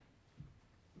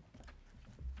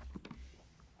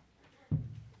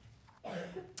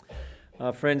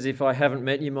Friends, if I haven't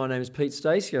met you, my name is Pete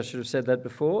Stacey. I should have said that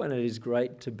before, and it is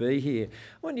great to be here.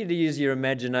 I want you to use your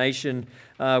imagination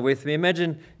with me.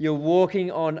 Imagine you're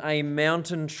walking on a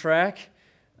mountain track.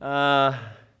 I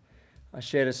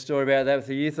shared a story about that with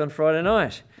the youth on Friday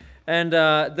night. And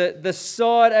the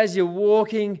side, as you're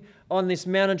walking on this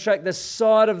mountain track, the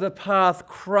side of the path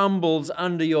crumbles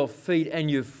under your feet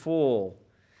and you fall.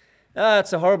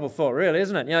 It's a horrible thought, really,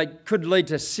 isn't it? You know, it could lead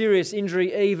to serious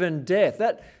injury, even death.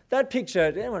 That picture,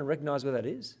 does anyone recognise where that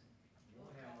is?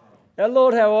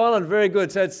 Lord Howe Island, very good.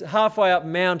 So it's halfway up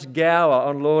Mount Gower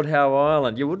on Lord Howe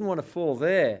Island. You wouldn't want to fall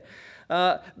there.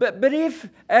 But if,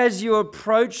 as you're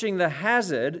approaching the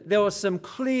hazard, there were some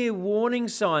clear warning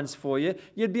signs for you,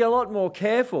 you'd be a lot more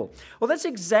careful. Well, that's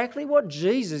exactly what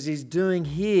Jesus is doing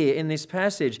here in this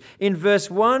passage. In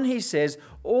verse 1, he says,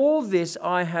 "All this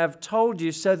I have told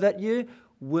you so that you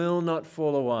will not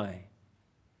fall away."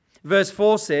 Verse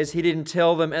 4 says he didn't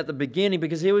tell them at the beginning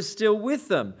because he was still with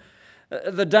them.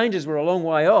 The dangers were a long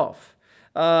way off.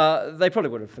 They probably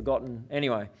would have forgotten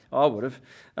anyway. I would have.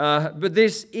 But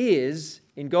this is,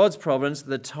 in God's providence,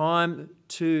 the time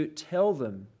to tell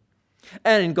them.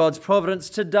 And in God's providence,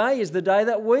 today is the day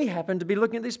that we happen to be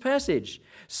looking at this passage,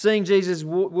 seeing Jesus'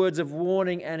 words of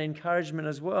warning and encouragement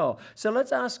as well. So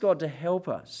let's ask God to help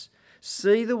us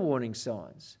see the warning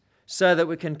signs, so that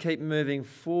we can keep moving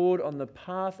forward on the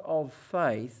path of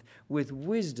faith with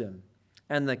wisdom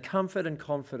and the comfort and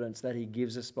confidence that he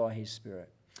gives us by his Spirit.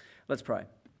 Let's pray.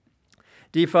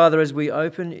 Dear Father, as we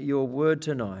open your word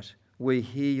tonight, we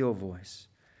hear your voice.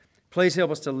 Please help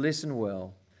us to listen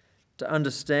well, to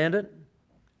understand it,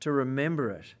 to remember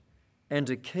it, and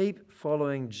to keep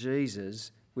following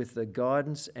Jesus with the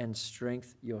guidance and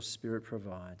strength your Spirit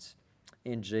provides.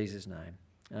 In Jesus' name,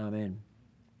 amen.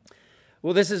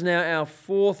 Well, this is now our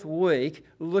fourth week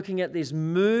looking at this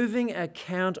moving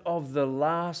account of the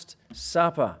Last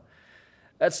Supper.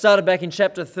 It started back in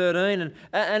chapter 13,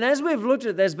 and as we've looked at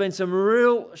it, there's been some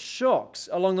real shocks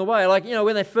along the way. Like, you know,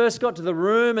 when they first got to the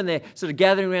room and they're sort of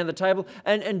gathering around the table,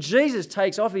 and Jesus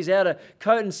takes off his outer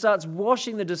coat and starts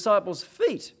washing the disciples'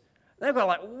 feet. They've got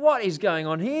like, what is going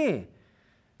on here?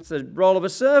 It's the role of a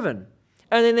servant.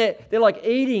 And then they're like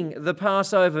eating the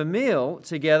Passover meal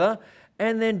together.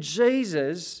 And then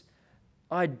Jesus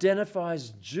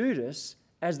identifies Judas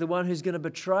as the one who's going to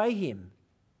betray him.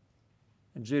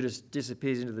 And Judas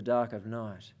disappears into the dark of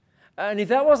night. And if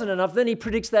that wasn't enough, then he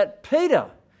predicts that Peter,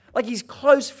 like his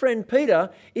close friend Peter,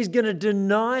 is going to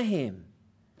deny him.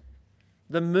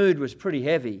 The mood was pretty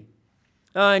heavy.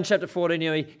 In chapter 14, you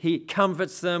know, he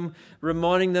comforts them,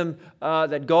 reminding them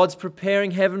that God's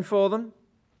preparing heaven for them,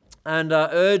 and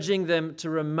urging them to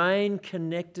remain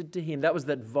connected to him. That was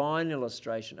that vine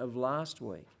illustration of last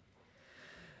week.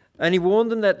 And he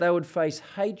warned them that they would face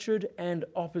hatred and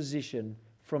opposition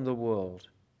from the world.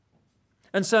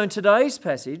 And so in today's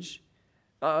passage,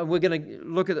 we're going to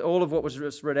look at all of what was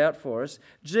just read out for us.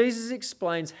 Jesus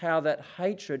explains how that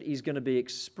hatred is going to be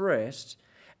expressed,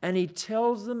 and he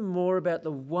tells them more about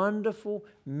the wonderful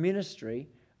ministry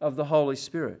of the Holy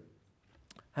Spirit.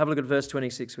 Have a look at verse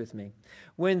 26 with me.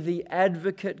 "When the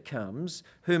Advocate comes,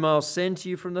 whom I'll send to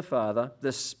you from the Father,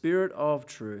 the Spirit of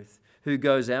truth, who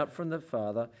goes out from the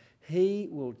Father, he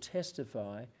will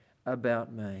testify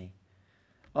about me."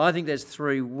 I think there's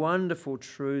three wonderful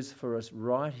truths for us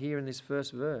right here in this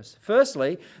first verse.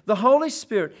 Firstly, the Holy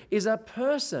Spirit is a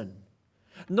person,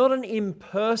 not an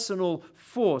impersonal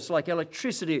force like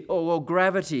electricity or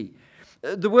gravity.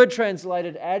 The word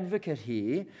translated advocate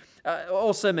here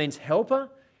also means helper,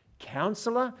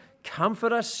 counselor,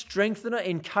 comforter, strengthener,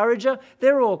 encourager.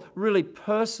 They're all really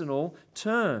personal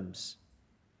terms.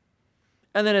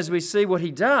 And then as we see what he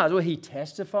does, well, he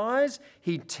testifies,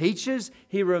 he teaches,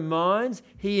 he reminds,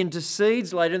 he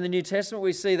intercedes. Later in the New Testament,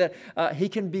 we see that he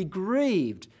can be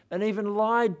grieved and even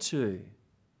lied to.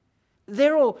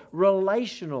 They're all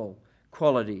relational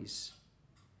qualities.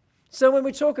 So when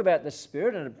we talk about the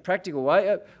Spirit in a practical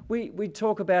way, we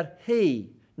talk about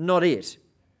he, not it.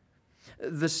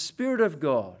 The Spirit of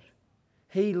God,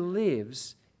 he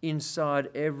lives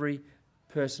inside every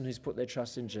person who's put their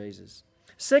trust in Jesus.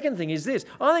 Second thing is this.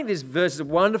 I think this verse is a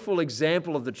wonderful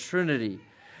example of the Trinity.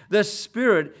 The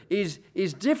Spirit is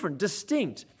different,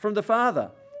 distinct from the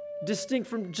Father, distinct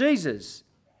from Jesus.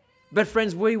 But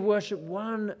friends, we worship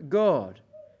one God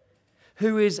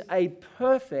who is a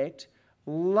perfect,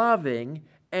 loving,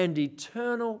 and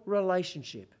eternal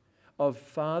relationship of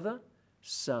Father,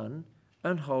 Son,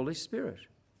 and Holy Spirit.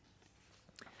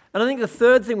 And I think the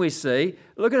third thing we see,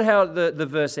 look at how the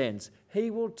verse ends.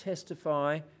 He will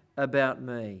testify about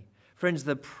me. Friends,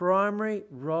 the primary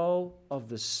role of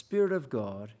the Spirit of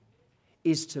God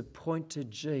is to point to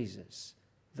Jesus,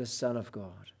 the Son of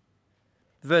God.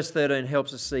 Verse 13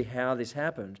 helps us see how this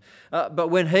happened. But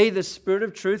when He, the Spirit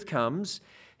of truth, comes,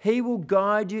 He will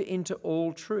guide you into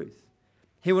all truth.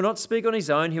 He will not speak on His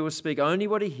own. He will speak only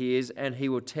what He hears, and He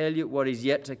will tell you what is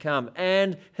yet to come.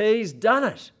 And He's done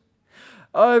it.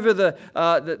 Over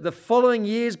the following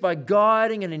years, by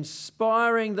guiding and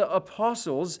inspiring the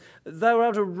apostles, they were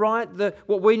able to write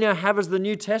what we now have as the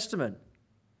New Testament.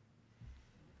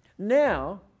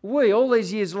 Now, we, all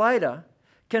these years later,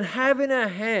 can have in our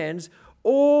hands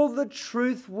all the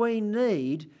truth we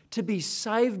need to be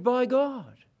saved by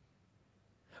God.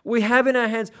 We have in our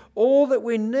hands all that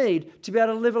we need to be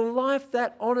able to live a life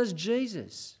that honours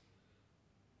Jesus.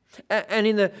 And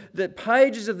in the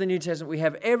pages of the New Testament, we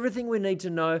have everything we need to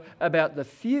know about the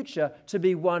future to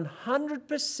be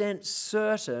 100%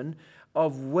 certain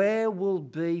of where we'll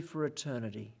be for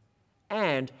eternity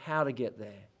and how to get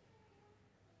there.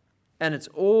 And it's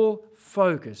all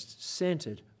focused,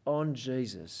 centred on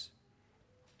Jesus.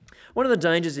 One of the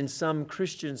dangers in some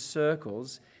Christian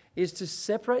circles is to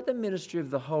separate the ministry of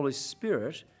the Holy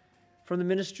Spirit from the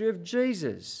ministry of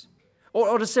Jesus,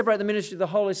 or to separate the ministry of the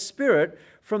Holy Spirit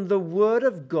from the Word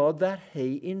of God that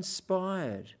He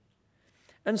inspired.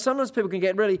 And sometimes people can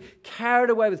get really carried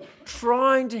away with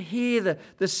trying to hear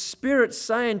the Spirit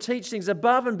say and teach things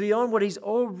above and beyond what He's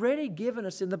already given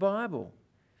us in the Bible.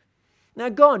 Now,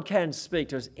 God can speak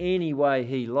to us any way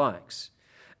He likes.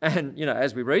 And,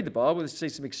 as we read the Bible, we see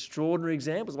some extraordinary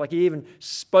examples. Like He even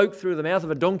spoke through the mouth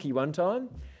of a donkey one time.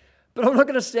 But I'm not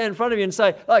going to stand in front of you and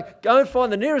say, go and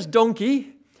find the nearest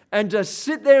donkey and just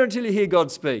sit there until you hear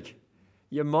God speak.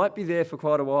 You might be there for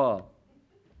quite a while.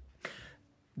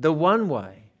 The one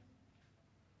way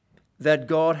that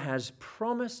God has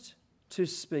promised to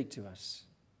speak to us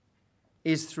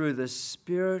is through the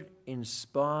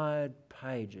Spirit-inspired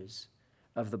pages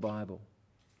of the Bible.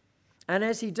 And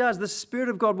as He does, the Spirit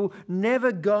of God will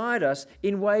never guide us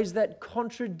in ways that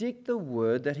contradict the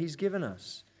word that He's given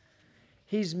us.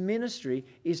 His ministry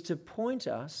is to point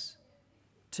us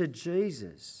to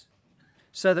Jesus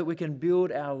so that we can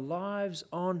build our lives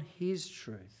on His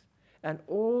truth and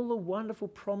all the wonderful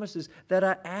promises that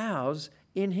are ours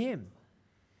in Him.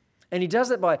 And He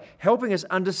does it by helping us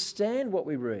understand what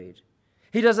we read.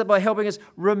 He does it by helping us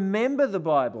remember the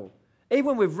Bible. Even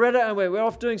when we've read it and we're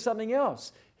off doing something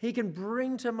else, He can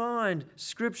bring to mind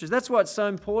Scriptures. That's why it's so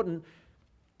important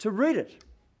to read it,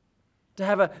 to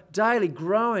have a daily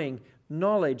growing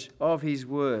knowledge of His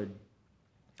Word.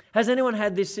 Has anyone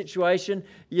had this situation?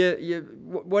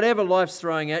 Whatever life's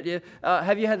throwing at you,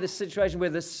 have you had this situation where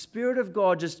the Spirit of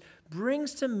God just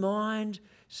brings to mind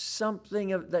something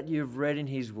that you've read in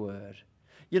His Word?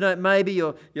 Maybe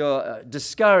you're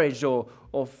discouraged or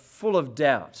full of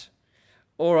doubt,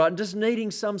 or just needing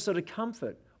some sort of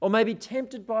comfort, or maybe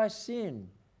tempted by sin,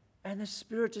 and the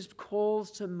Spirit just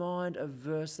calls to mind a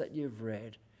verse that you've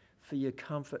read for your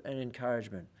comfort and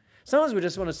encouragement. Sometimes we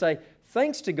just want to say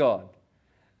thanks to God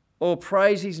or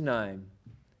praise His name,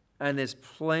 and there's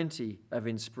plenty of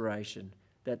inspiration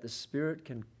that the Spirit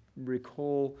can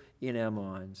recall in our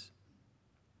minds.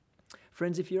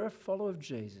 Friends, if you're a follower of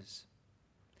Jesus,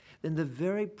 then the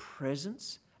very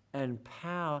presence and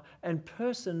power and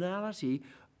personality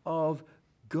of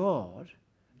God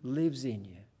lives in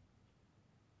you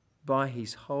by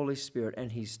His Holy Spirit,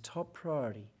 and His top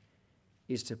priority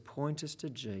is to point us to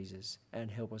Jesus and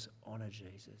help us honour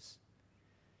Jesus.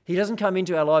 He doesn't come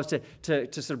into our lives to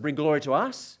sort of bring glory to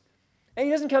us, and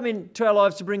He doesn't come into our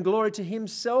lives to bring glory to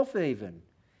Himself even.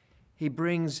 He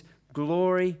brings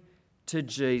glory to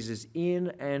Jesus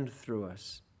in and through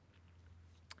us.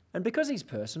 And because He's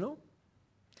personal,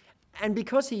 and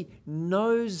because He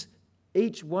knows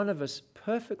each one of us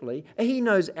perfectly, He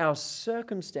knows our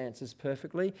circumstances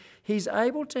perfectly, He's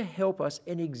able to help us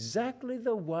in exactly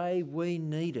the way we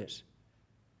need it.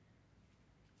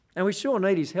 And we sure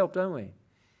need His help, don't we?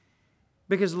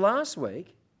 Because last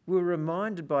week we were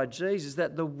reminded by Jesus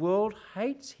that the world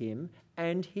hates Him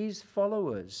and His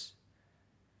followers.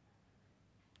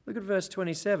 Look at verse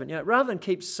 27. Rather than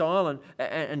keep silent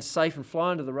and safe and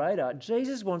fly under the radar,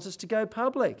 Jesus wants us to go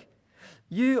public.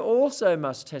 You also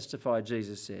must testify,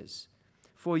 Jesus says,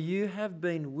 for you have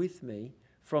been with me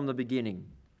from the beginning.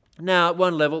 Now, at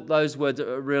one level, those words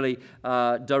are really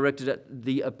directed at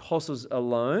the apostles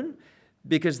alone,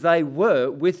 because they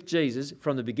were with Jesus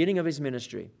from the beginning of His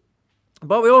ministry.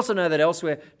 But we also know that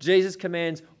elsewhere, Jesus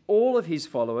commands all of His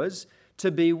followers to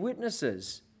be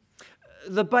witnesses.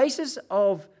 The basis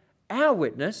of our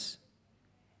witness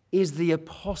is the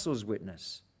apostles'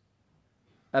 witness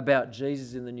about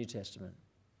Jesus in the New Testament.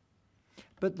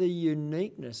 But the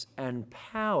uniqueness and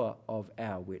power of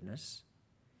our witness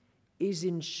is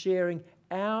in sharing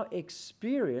our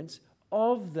experience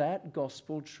of that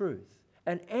gospel truth.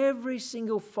 And every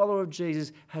single follower of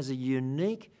Jesus has a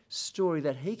unique story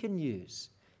that he can use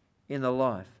in the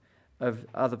life of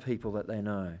other people that they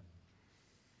know.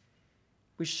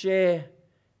 We share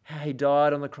how he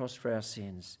died on the cross for our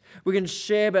sins. We can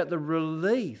share about the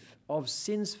relief of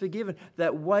sins forgiven,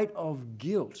 that weight of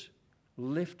guilt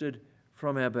lifted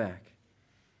from our back.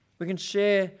 We can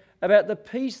share about the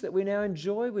peace that we now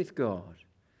enjoy with God.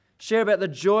 Share about the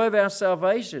joy of our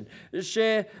salvation.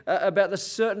 Share about the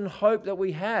certain hope that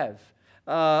we have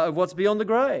of what's beyond the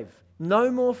grave.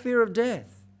 No more fear of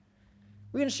death.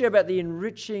 We're going to share about the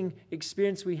enriching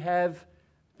experience we have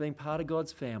being part of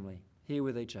God's family, here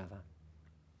with each other.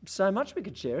 So much we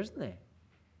could share, isn't there?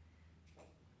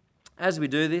 As we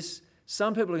do this,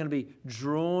 some people are going to be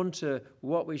drawn to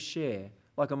what we share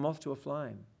like a moth to a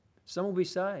flame. Some will be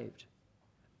saved,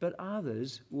 but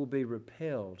others will be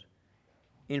repelled.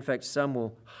 In fact, some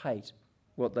will hate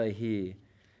what they hear.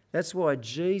 That's why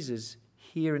Jesus,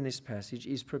 here in this passage,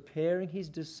 is preparing his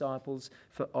disciples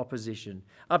for opposition.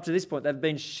 Up to this point, they've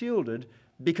been shielded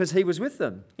because he was with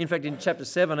them. In fact, in chapter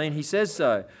 17, he says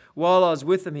so. While I was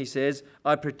with them, he says,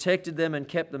 I protected them and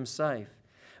kept them safe.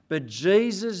 But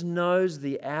Jesus knows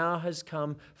the hour has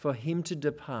come for him to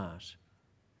depart.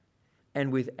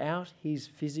 And without his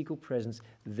physical presence,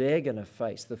 they're going to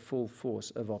face the full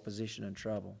force of opposition and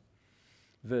trouble.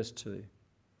 Verse 2.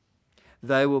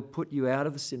 They will put you out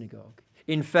of the synagogue.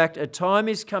 In fact, a time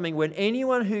is coming when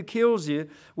anyone who kills you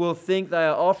will think they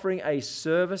are offering a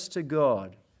service to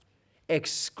God.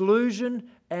 Exclusion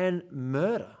and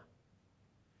murder.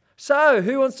 So,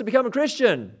 who wants to become a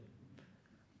Christian?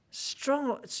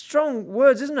 Strong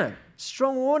words, isn't it?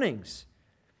 Strong warnings.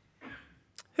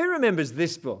 Who remembers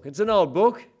this book? It's an old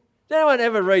book. Did anyone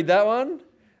ever read that one?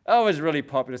 Oh, it was really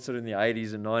popular sort of in the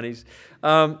 80s and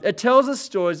 90s. It tells the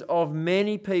stories of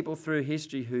many people through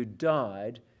history who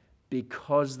died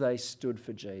because they stood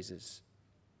for Jesus.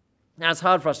 Now, it's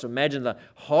hard for us to imagine the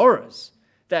horrors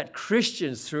that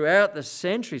Christians throughout the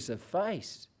centuries have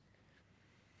faced.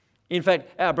 In fact,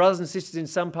 our brothers and sisters in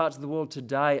some parts of the world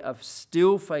today are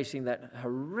still facing that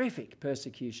horrific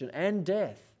persecution and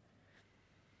death.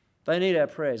 They need our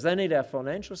prayers. They need our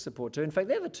financial support too. In fact,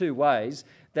 they're the two ways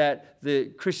that the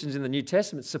Christians in the New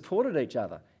Testament supported each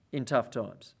other in tough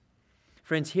times.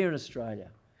 Friends, here in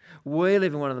Australia, we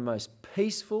live in one of the most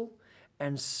peaceful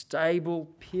and stable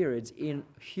periods in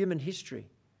human history.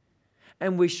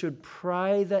 And we should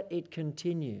pray that it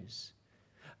continues,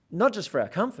 not just for our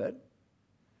comfort,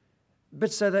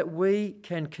 but so that we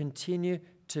can continue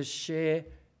to share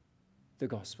the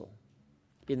gospel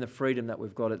in the freedom that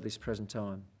we've got at this present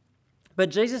time. But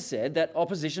Jesus said that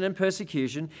opposition and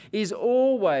persecution is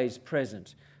always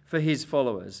present for his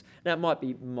followers. Now, it might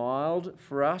be mild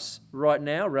for us right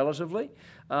now, relatively.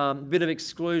 Bit of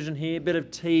exclusion here, bit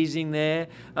of teasing there,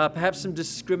 perhaps some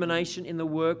discrimination in the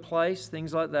workplace,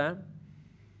 things like that.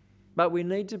 But we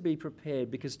need to be prepared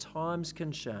because times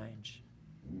can change.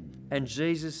 And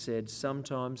Jesus said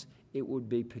sometimes it would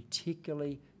be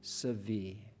particularly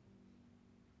severe.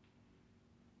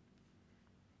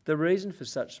 The reason for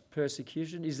such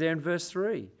persecution is there in verse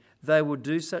 3. They will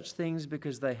do such things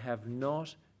because they have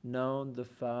not known the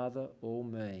Father or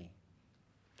me.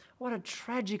 What a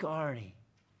tragic irony.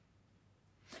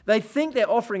 They think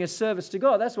they're offering a service to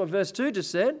God. That's what verse 2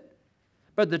 just said.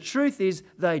 But the truth is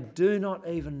they do not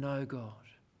even know God.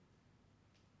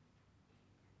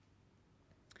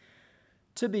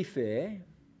 To be fair,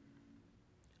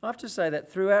 I have to say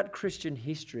that throughout Christian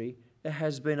history, there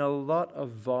has been a lot of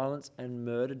violence and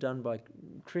murder done by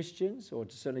Christians, or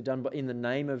certainly done in the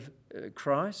name of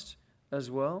Christ as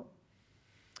well.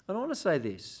 And I want to say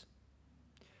this.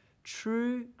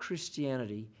 True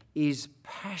Christianity is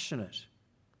passionate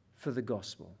for the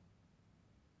gospel.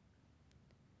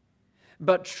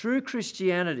 But true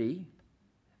Christianity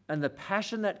and the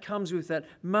passion that comes with that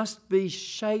must be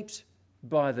shaped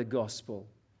by the gospel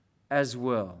as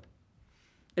well.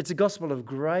 It's a gospel of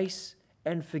grace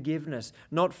and forgiveness,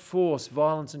 not force,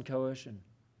 violence and coercion.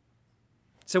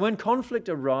 So when conflict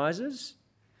arises,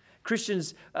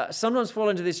 Christians sometimes fall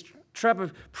into this trap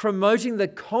of promoting the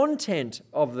content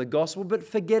of the gospel but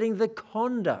forgetting the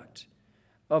conduct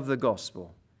of the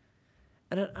gospel.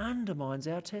 And it undermines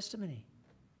our testimony.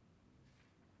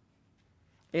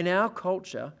 In our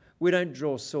culture, we don't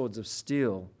draw swords of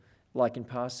steel like in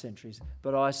past centuries,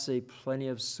 but I see plenty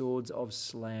of swords of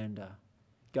slander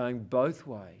going both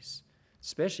ways,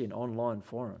 especially in online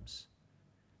forums.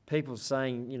 People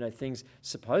saying, things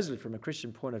supposedly from a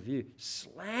Christian point of view,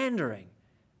 slandering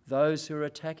those who are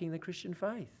attacking the Christian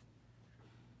faith.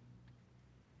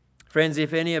 Friends,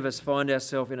 if any of us find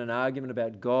ourselves in an argument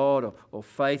about God or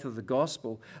faith or the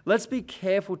gospel, let's be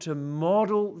careful to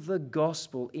model the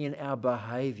gospel in our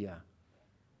behaviour,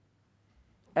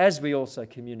 as we also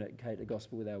communicate the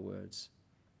gospel with our words,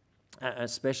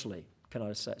 especially, can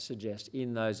I suggest,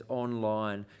 in those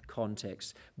online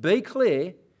contexts. Be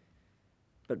clear,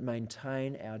 but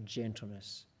maintain our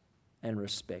gentleness and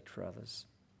respect for others.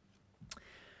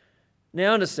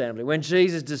 Now, understandably, when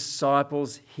Jesus'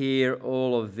 disciples hear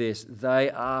all of this, they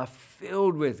are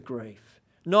filled with grief.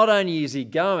 Not only is he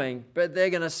going, but they're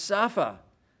going to suffer.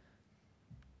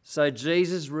 So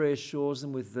Jesus reassures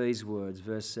them with these words,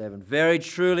 verse 7. Very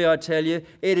truly I tell you,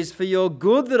 it is for your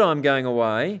good that I'm going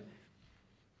away.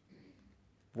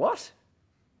 What?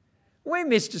 We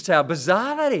miss just how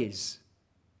bizarre that is.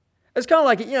 It's kind of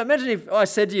like, imagine if I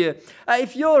said to you,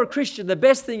 if you're a Christian, the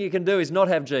best thing you can do is not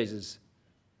have Jesus.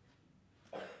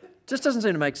 Just doesn't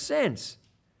seem to make sense.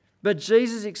 But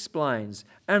Jesus explains,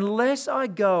 unless I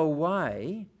go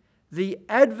away, the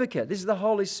advocate, this is the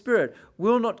Holy Spirit,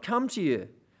 will not come to you.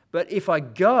 But if I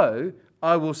go,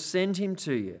 I will send him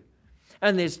to you.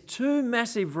 And there's two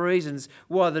massive reasons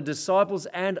why the disciples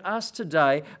and us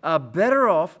today are better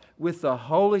off with the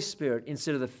Holy Spirit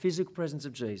instead of the physical presence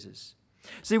of Jesus.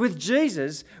 See, with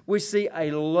Jesus, we see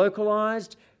a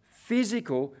localized,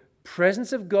 physical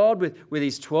presence of God with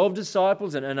his 12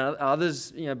 disciples and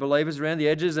others, believers around the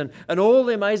edges and all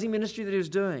the amazing ministry that he was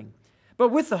doing. But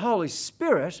with the Holy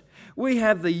Spirit, we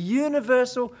have the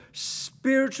universal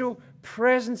spiritual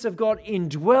presence of God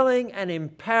indwelling and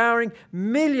empowering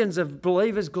millions of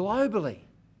believers globally.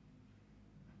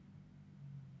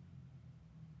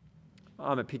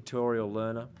 I'm a pictorial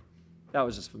learner. That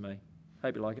was just for me.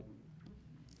 Hope you like it.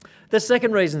 The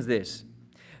second reason is this.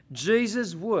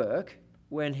 Jesus' work,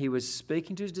 when he was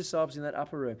speaking to his disciples in that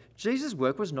upper room, Jesus'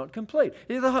 work was not complete.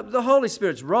 The Holy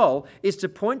Spirit's role is to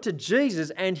point to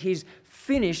Jesus and his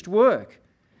finished work.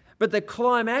 But the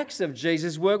climax of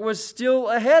Jesus' work was still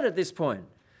ahead at this point.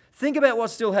 Think about what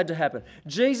still had to happen.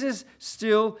 Jesus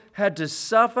still had to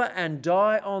suffer and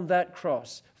die on that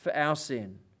cross for our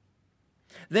sin.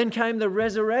 Then came the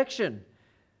resurrection,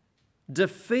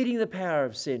 defeating the power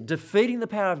of sin, defeating the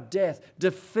power of death,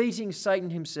 defeating Satan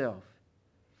himself.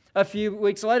 A few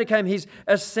weeks later came his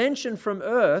ascension from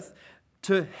earth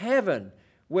to heaven,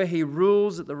 where he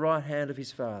rules at the right hand of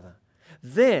his Father.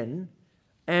 Then,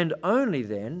 and only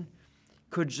then,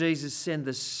 could Jesus send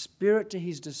the Spirit to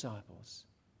his disciples.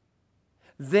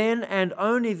 Then and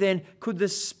only then could the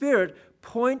Spirit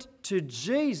point to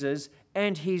Jesus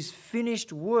and his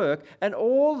finished work and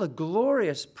all the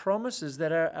glorious promises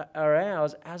that are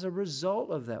ours as a result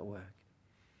of that work.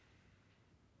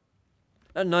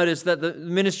 And notice that the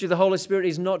ministry of the Holy Spirit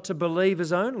is not to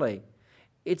believers only.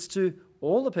 It's to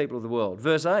all the people of the world.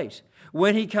 Verse 8,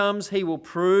 when he comes, he will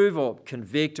prove or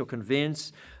convict or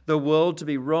convince the world to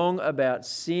be wrong about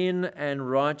sin and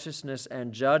righteousness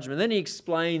and judgment. Then he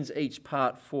explains each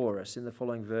part for us in the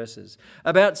following verses.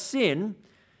 About sin,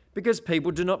 because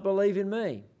people do not believe in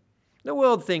me. The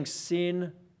world thinks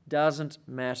sin doesn't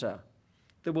matter.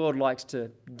 The world likes to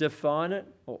define it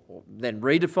or then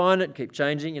redefine it, keep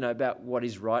changing, about what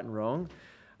is right and wrong.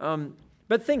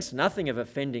 But thinks nothing of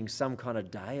offending some kind of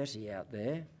deity out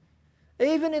there.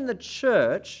 Even in the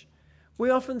church, we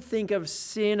often think of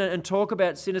sin and talk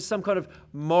about sin as some kind of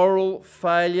moral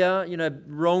failure,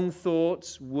 wrong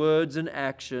thoughts, words and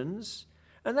actions.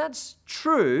 And that's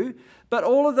true, but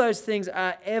all of those things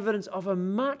are evidence of a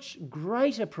much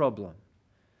greater problem.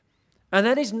 And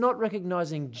that is not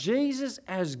recognizing Jesus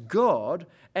as God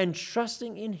and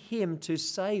trusting in him to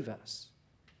save us.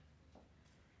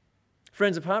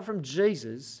 Friends, apart from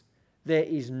Jesus, there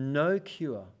is no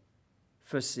cure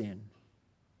for sin.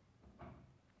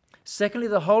 Secondly,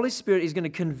 the Holy Spirit is going to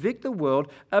convict the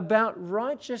world about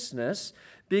righteousness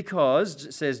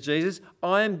because, says Jesus,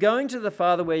 I am going to the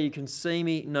Father where you can see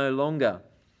me no longer.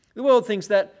 The world thinks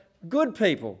that good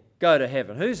people go to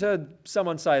heaven. Who's heard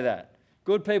someone say that?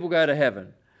 Good people go to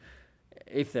heaven.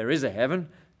 If there is a heaven,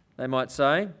 they might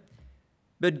say.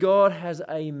 But God has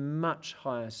a much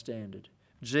higher standard.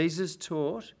 Jesus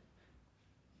taught,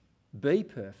 be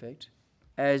perfect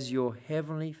as your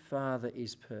heavenly Father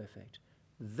is perfect.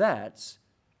 That's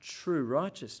true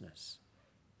righteousness.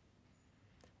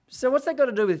 So what's that got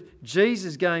to do with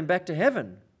Jesus going back to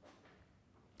heaven?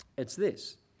 It's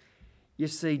this. You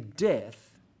see,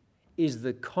 death is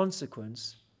the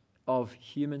consequence of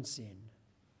human sin.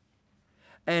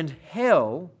 And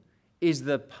hell is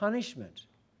the punishment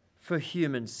for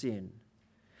human sin.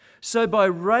 So by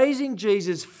raising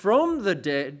Jesus from the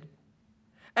dead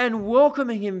and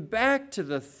welcoming him back to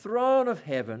the throne of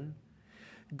heaven,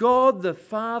 God the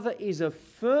Father is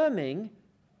affirming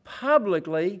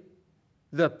publicly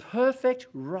the perfect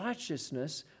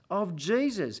righteousness of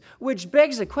Jesus, which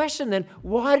begs the question then,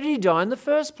 why did he die in the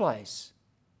first place?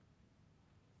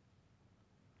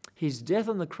 His death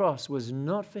on the cross was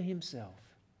not for himself.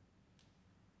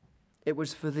 It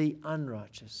was for the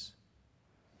unrighteous,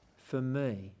 for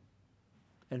me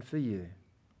and for you,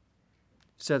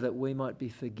 so that we might be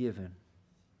forgiven,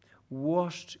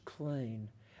 washed clean,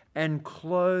 and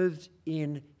clothed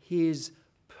in his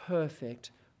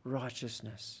perfect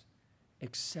righteousness,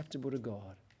 acceptable to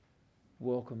God,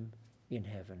 welcome in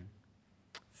heaven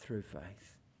through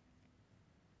faith.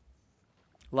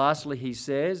 Lastly, he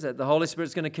says that the Holy Spirit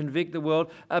is going to convict the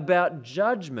world about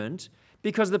judgment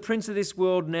because the prince of this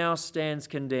world now stands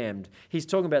condemned. He's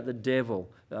talking about the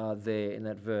devil there in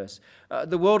that verse.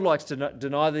 The world likes to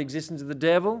deny the existence of the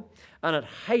devil, and it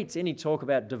hates any talk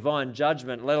about divine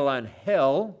judgment, let alone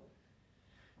hell.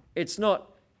 It's not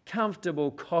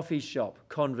comfortable coffee shop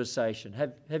conversation.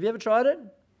 Have you ever tried it?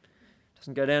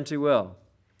 Doesn't go down too well.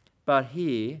 But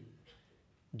here,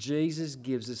 Jesus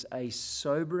gives us a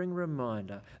sobering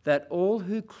reminder that all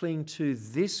who cling to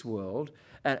this world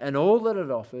and all that it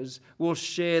offers will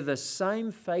share the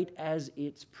same fate as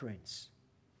its prince.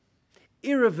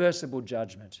 Irreversible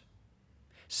judgment,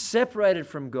 separated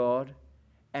from God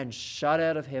and shut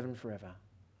out of heaven forever.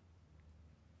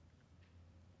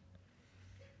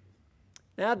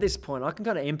 Now at this point, I can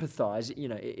kind of empathize,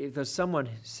 if there's someone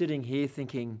sitting here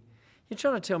thinking, you're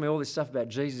trying to tell me all this stuff about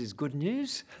Jesus is good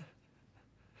news?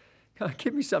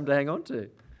 Give me something to hang on to.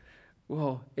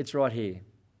 Well, it's right here.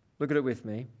 Look at it with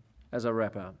me as I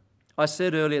wrap up. I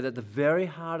said earlier that the very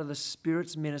heart of the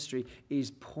Spirit's ministry is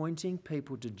pointing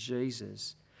people to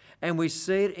Jesus. And we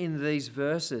see it in these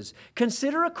verses.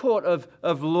 Consider a court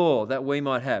of law that we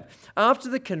might have. After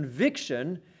the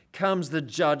conviction comes the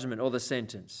judgment or the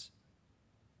sentence.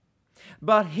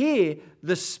 But here,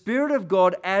 the Spirit of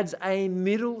God adds a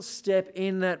middle step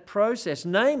in that process,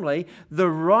 namely the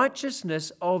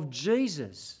righteousness of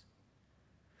Jesus.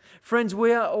 Friends,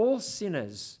 we are all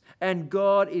sinners, and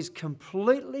God is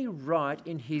completely right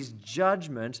in his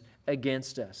judgment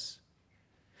against us.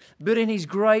 But in his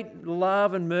great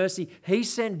love and mercy, he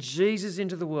sent Jesus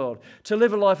into the world to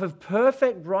live a life of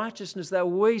perfect righteousness that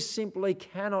we simply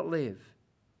cannot live.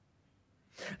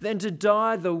 Then to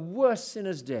die the worst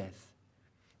sinner's death,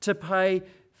 to pay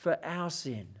for our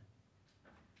sin,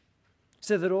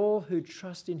 so that all who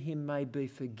trust in him may be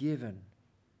forgiven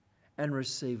and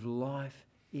receive life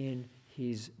in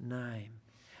his name.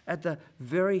 At the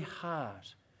very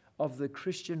heart of the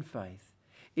Christian faith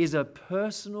is a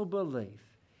personal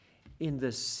belief in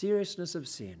the seriousness of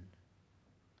sin,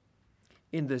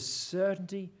 in the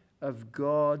certainty of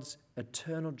God's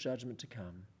eternal judgment to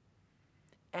come,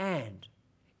 and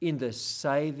in the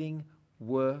saving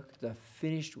work, the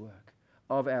finished work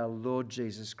of our Lord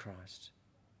Jesus Christ.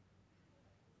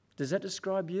 Does that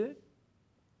describe you?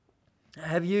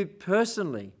 Have you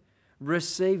personally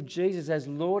received Jesus as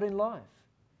Lord in life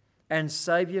and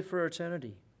Saviour for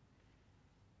eternity?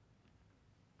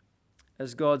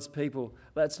 As God's people,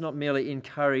 let's not merely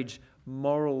encourage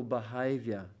moral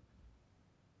behaviour.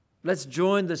 Let's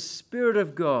join the Spirit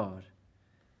of God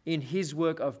in his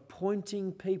work of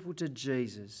pointing people to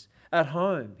Jesus at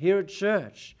home, here at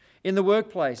church, in the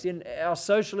workplace, in our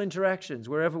social interactions,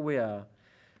 wherever we are,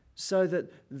 so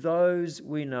that those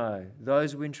we know,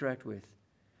 those we interact with,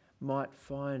 might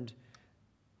find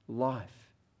life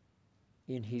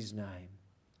in his name,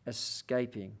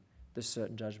 escaping the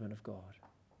certain judgment of God.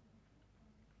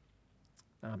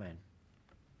 Amen.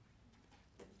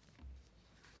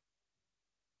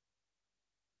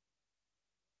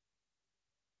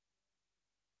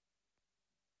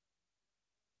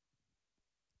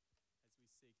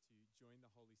 Join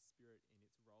the Holy Spirit in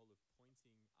its role of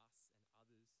pointing us and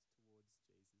others towards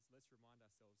Jesus, let's remind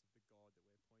ourselves of the God that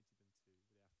we're pointing them to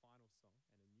with our final song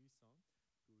and a new song,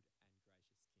 Good and Gracious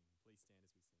King. Please stand as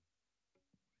we sing.